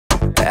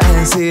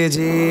ऐसी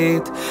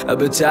जीत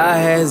अब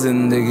चाहे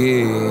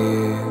जिंदगी,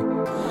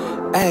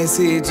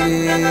 ऐसी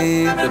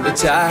जीत अब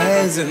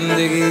चाहे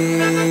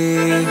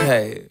जिंदगी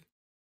है।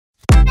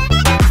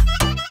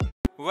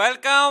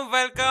 Welcome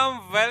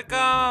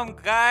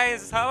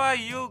guys, how are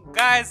you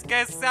guys?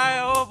 कैसे आए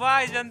हो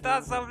भाई जनता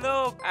सब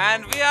लोग?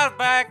 And we are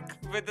back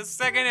with the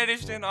second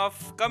edition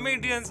of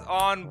Comedians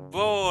on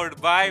Board.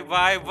 Bye.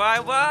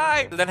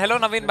 Then hello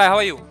Naveen, bye, how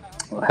are you?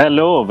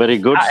 Hello, very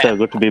good sir,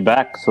 good to be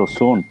back so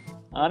soon.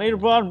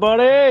 Anirban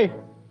buddy!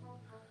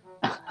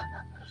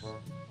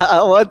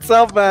 What's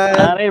up, man?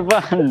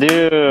 Anirban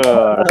dude,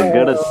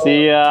 good to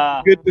see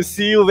ya. Good to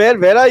see you.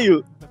 Where are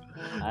you?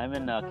 I'm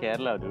in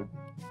Kerala, dude.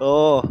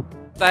 Oh.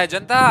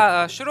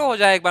 जनता शुरू हो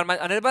जाए एक बार.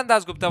 Anirban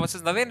Dasgupta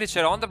versus Naveen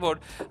Richer on the board.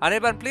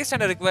 Anirban, please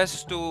send a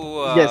request to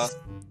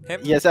him.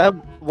 Yes, I have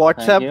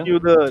WhatsApped you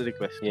the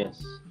request.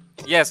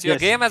 Yes, your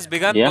game has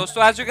begun. Yeah.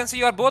 So as you can see,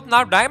 you are both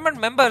now Diamond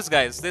members,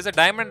 guys. There's a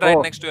diamond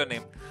right next to your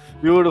name.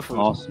 Beautiful.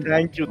 Awesome.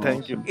 Thank you.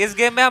 इस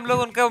game में हम लोग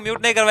उनको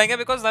mute नहीं करवाएंगे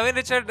because Naveen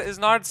Richard is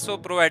not so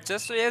pro at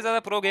chess, so ये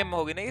ज़्यादा pro game में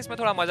होगी नहीं. इसमें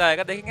थोड़ा मजा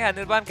आएगा. देखेंगे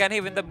Anirban can he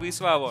win the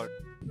Biswa award?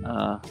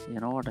 You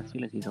know what? I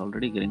feel like he's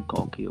already getting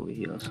cocky over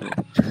here, so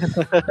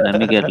let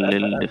me get a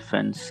little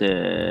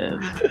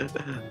defensive.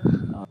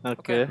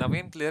 Okay.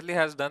 Naveen clearly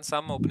has done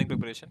some opening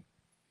preparation.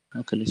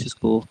 Okay, let's just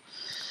go.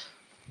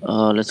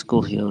 Let's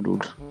go here,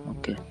 dude.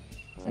 Okay.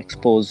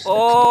 Expose.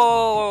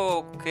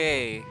 Oh,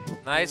 okay.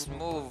 Nice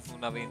move,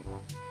 Naveen.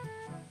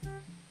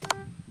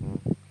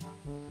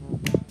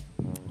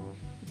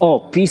 Oh,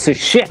 piece of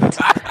shit!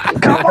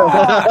 Come on,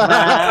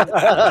 man!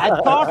 I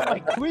thought my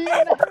queen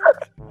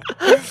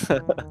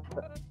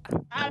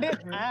had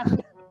it, man.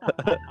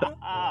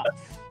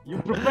 You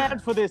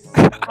prepared for this.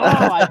 Oh,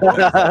 I know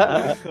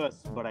it's a curse,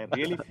 but I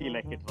really feel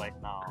like it right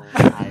now.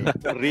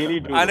 I really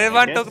do.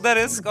 Anirban took the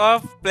risk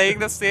of playing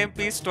the same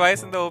piece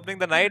twice in the opening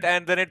the night,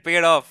 and then it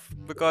paid off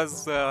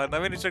because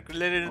Naveen Richard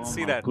clearly didn't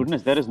see that.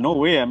 Goodness, there is no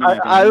way. I mean,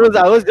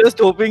 I was just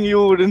hoping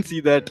you wouldn't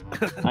see that.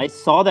 I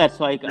saw that,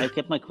 so I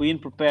kept my queen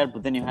prepared,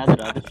 but then you had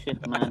that other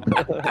shit, man.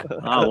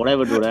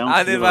 Whatever, dude.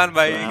 Anirban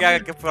भाई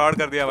क्या fraud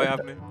कर दिया भाई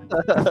आपने?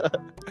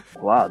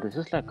 Wow, this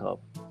is like a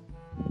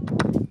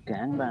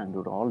gangbang,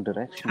 dude. All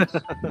directions.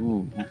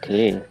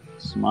 Okay,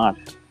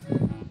 smart.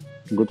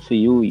 Good for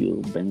you,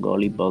 you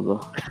Bengali bugger.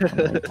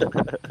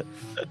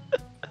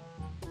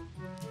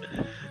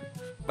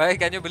 भाई,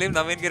 can you believe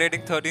Naveen की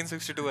rating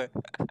 1362 है?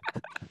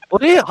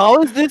 Okay,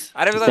 how is this?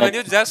 अरे because when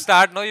you just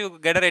start, no, you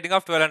get a rating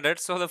of 1200.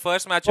 So the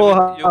first match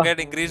you get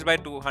increased by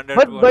 200.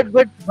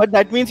 But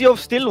that means you have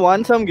still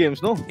won some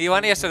games, no? He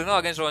won yesterday, no,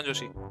 against Rohan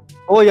Joshi.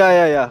 Oh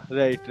yeah.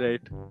 Right.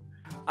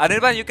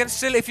 Anirban, you can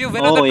still, if you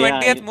win on the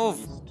 20th move,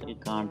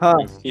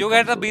 you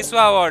get the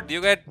Biswa award.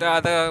 You get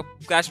the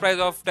cash prize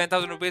of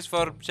 10,000 rupees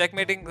for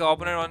checkmating the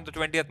opponent on the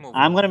 20th move.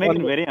 I'm gonna make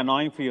it very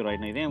annoying for you right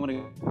now. I think I'm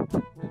gonna.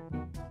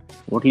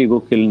 What will you go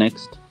kill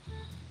next?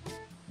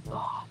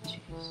 Oh,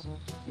 jeez.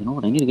 You know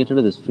what? I need to get rid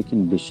of this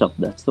freaking bishop.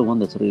 That's the one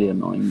that's really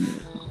annoying me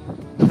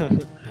right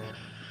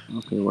now.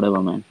 Okay,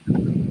 whatever, man.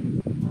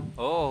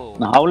 Oh.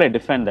 Now, how will I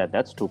defend that?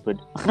 That's stupid.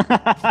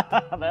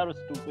 That was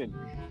stupid.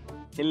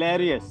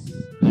 Hilarious.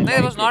 No,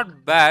 it was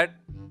not bad.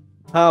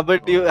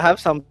 But you have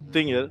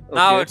something here. Okay.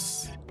 Now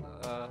it's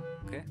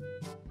okay.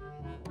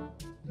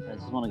 I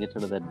just want to get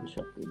rid of that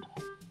bishop, dude.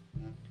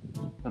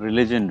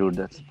 Religion, dude,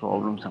 that's the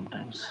problem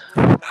sometimes.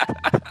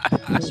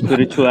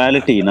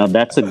 Spirituality, now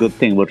that's a good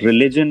thing. But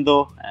religion,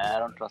 though, I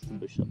don't trust the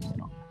bishops, you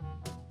know.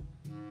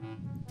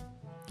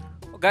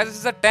 Guys, this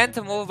is the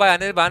 10th move by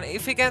Anirban.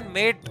 If he can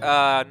mate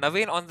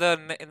Naveen on the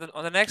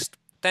next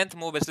 10th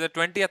move, which is the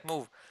 20th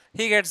move,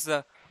 he gets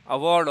the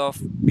award of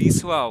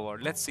Biswa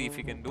award. Let's see if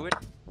he can do it.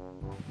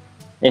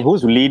 Hey,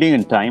 who's leading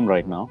in time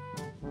right now?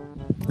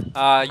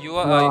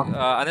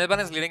 Anirban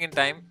is leading in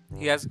time.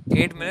 He has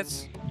 8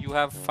 minutes. You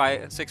have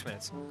 6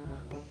 minutes.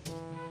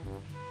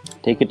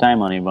 Take your time,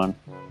 Anirban.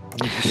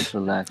 Just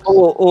relax.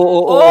 Oh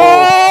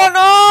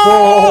no!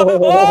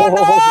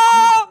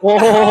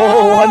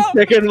 One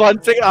second.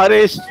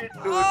 Arey,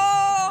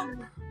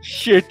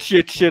 shit,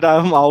 dude. Shit,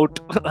 I'm out.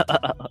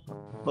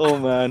 Oh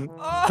man.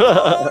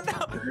 Oh,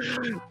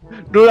 no.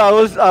 Dude, I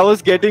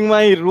was getting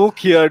my rook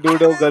here,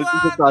 dude. Oh, galti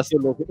se paase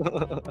lo.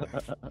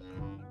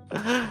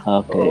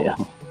 Okay.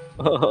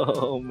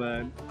 Oh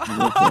man.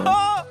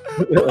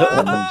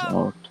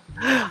 Out.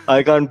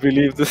 I can't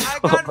believe this. I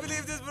can't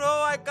believe this, bro.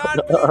 I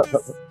can't believe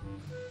this.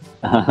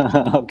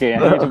 Okay, I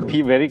need to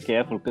be very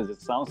careful because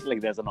it sounds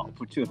like there's an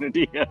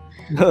opportunity here.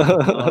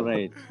 All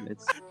right,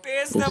 let's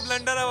taste the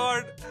blunder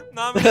award.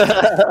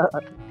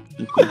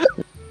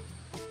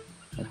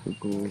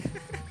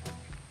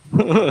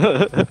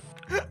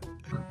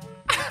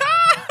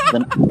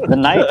 The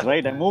knight,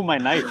 right? I move my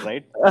knight,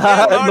 right?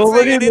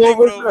 Nobody knows.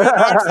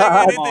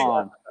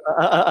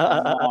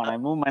 Come on, I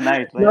move my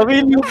knight, right?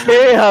 Naveen, you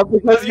play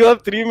because you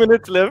have 3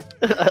 minutes left.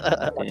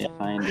 Okay,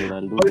 fine, dude.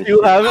 I'll do But this.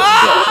 you have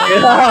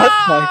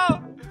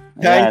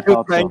Thank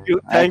you.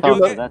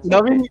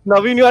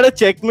 Naveen, you had a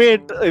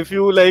checkmate. If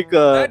you like.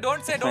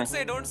 Don't say.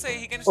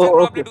 He can still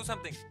probably do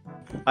something.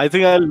 I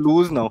think I'll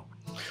lose now.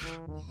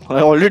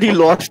 I already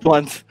lost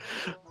once.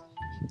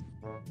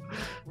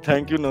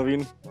 Thank you,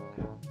 Naveen.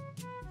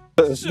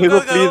 शुक्र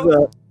please.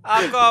 करो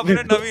आपका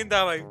opponent नवीन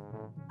था भाई.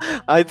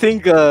 I think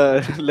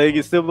like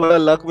इससे बड़ा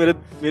luck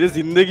मेरे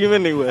जिंदगी में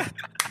नहीं हुआ है.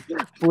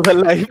 पूरा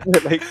लाइफ में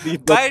like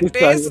भाई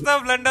टेस्ट द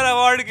ब्लंडर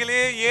अवार्ड के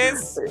लिए ये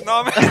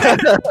nominate.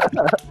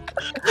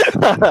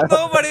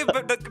 Nobody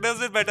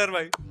does it better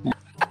भाई.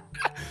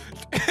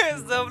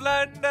 Taste the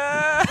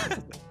blunder.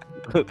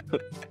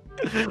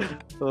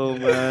 Oh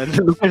man,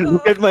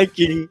 look at my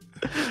king.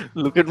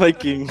 Look at my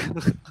king.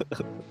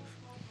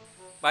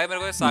 भाई मेरे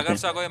को ये सागर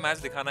शाह को ये मैच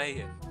दिखाना ही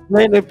है.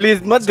 नहीं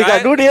प्लीज मत दिखा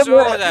डूड. ये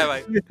हो जाए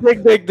भाई.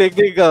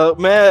 देख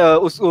मैं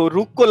उस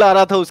रुक को ला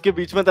रहा था उसके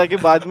बीच में ताकि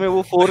बाद में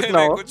वो फोर्थ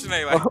ना हो. कुछ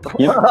नहीं भाई.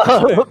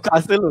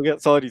 कैंसिल हो गया.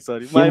 Sorry.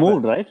 You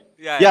moved, right?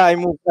 Yeah, I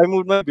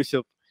moved my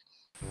bishop.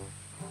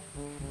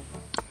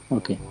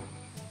 Okay.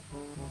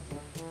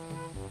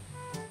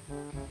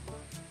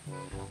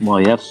 Wow,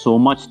 you have so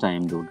much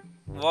time, dude.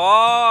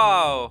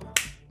 Wow.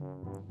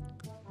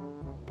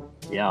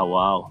 Yeah,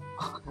 wow.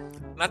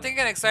 Nothing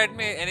can excite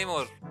me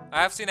anymore.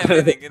 I have seen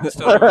everything in this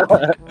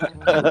tournament.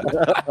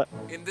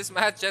 In this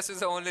match, chess is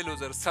the only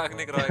loser.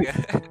 Sagnik Roy.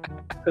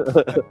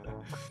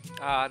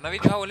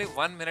 Naveen, you have only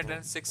 1 minute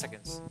and 6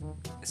 seconds.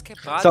 इसके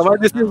बाद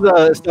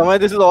Samay,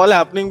 this is all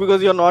happening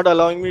because you're not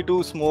allowing me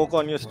to smoke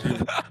on your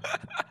stream.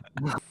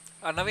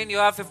 Naveen,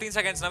 you have 15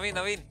 seconds.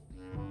 Naveen.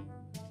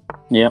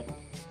 Yep.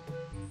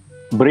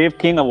 Brave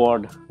King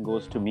Award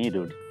goes to me,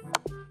 dude.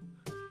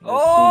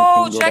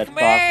 Oh,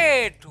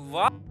 checkmate!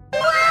 Wow.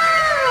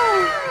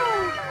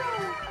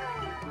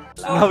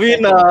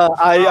 Naveen,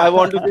 I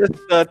want to just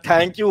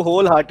thank you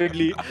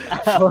wholeheartedly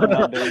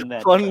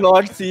for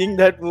not seeing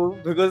that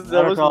move because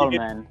that was all,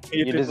 man.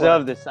 You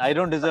deserve this. I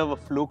don't deserve a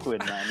fluke win,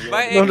 man.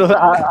 No,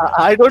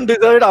 I don't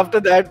deserve it after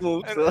that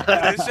move. So.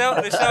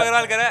 Rishabh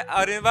Agarwal keh raha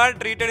hai, Anirban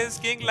treated his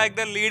king like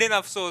the lead in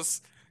Afsos.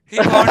 He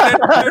wanted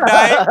to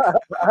die,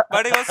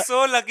 but he was so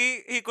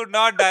lucky he could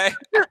not die.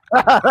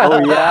 Oh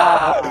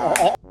yeah.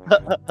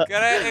 कह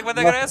रहा है एक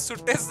बंदा कह रहा है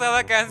सुट्टे से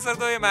ज़्यादा कैंसर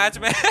तो ये मैच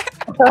में.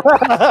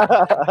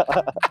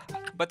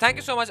 But thank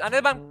you so much,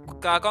 Anirban.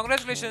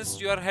 Congratulations,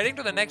 you are heading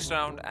to the next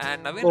round.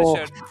 And Naveen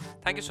Richard,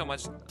 thank you so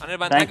much.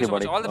 Anirban, thank you so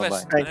much. All the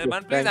best.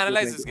 Anirban, please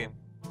analyze this game.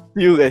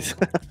 You guys.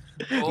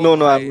 No,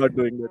 I'm not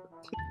doing that.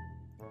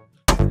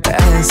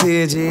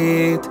 ऐसी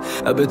जीत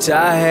अब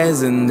चाहे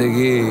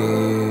जिंदगी,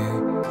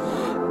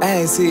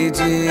 ऐसी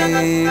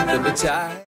जीत अब चाहे